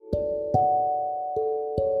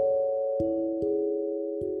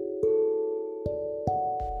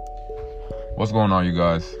What's going on, you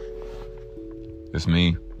guys? It's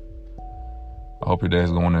me. I hope your day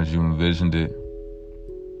is going as you envisioned it.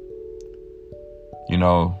 You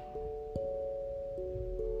know,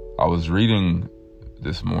 I was reading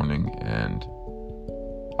this morning and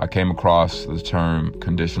I came across the term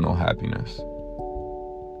conditional happiness.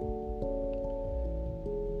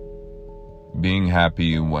 Being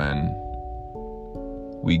happy when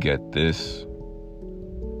we get this,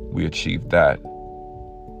 we achieve that,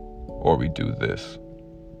 or we do this.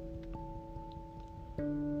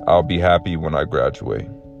 I'll be happy when I graduate,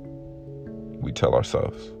 we tell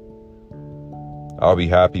ourselves. I'll be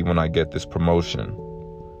happy when I get this promotion,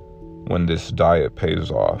 when this diet pays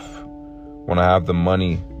off, when I have the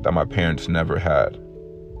money that my parents never had.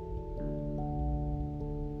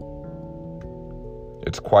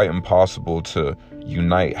 It's quite impossible to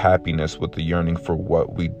unite happiness with the yearning for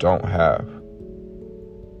what we don't have.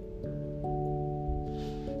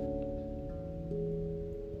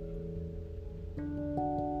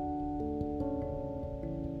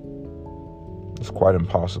 It's quite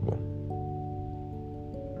impossible.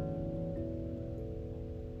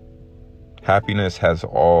 Happiness has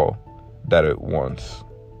all that it wants.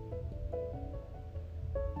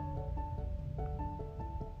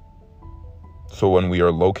 So when we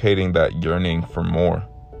are locating that yearning for more,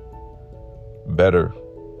 better,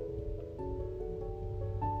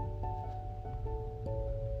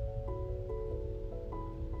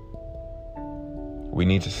 we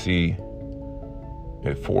need to see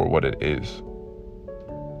it for what it is,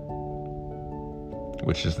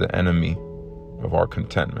 which is the enemy of our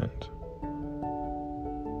contentment.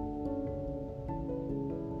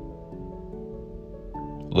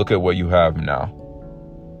 Look at what you have now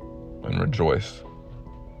and rejoice.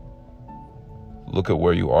 Look at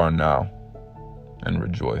where you are now and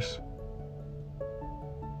rejoice.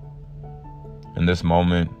 In this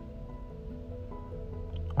moment,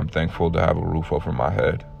 I'm thankful to have a roof over my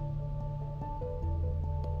head.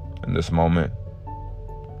 In this moment,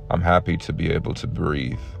 I'm happy to be able to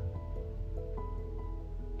breathe.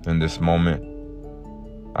 In this moment,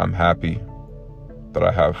 I'm happy that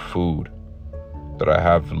I have food, that I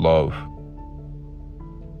have love,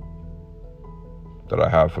 that I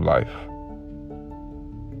have life.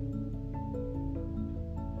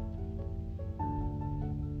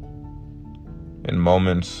 In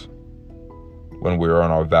moments when we're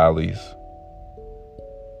in our valleys,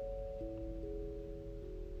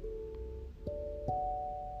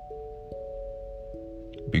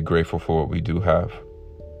 be grateful for what we do have.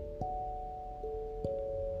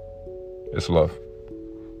 It's love.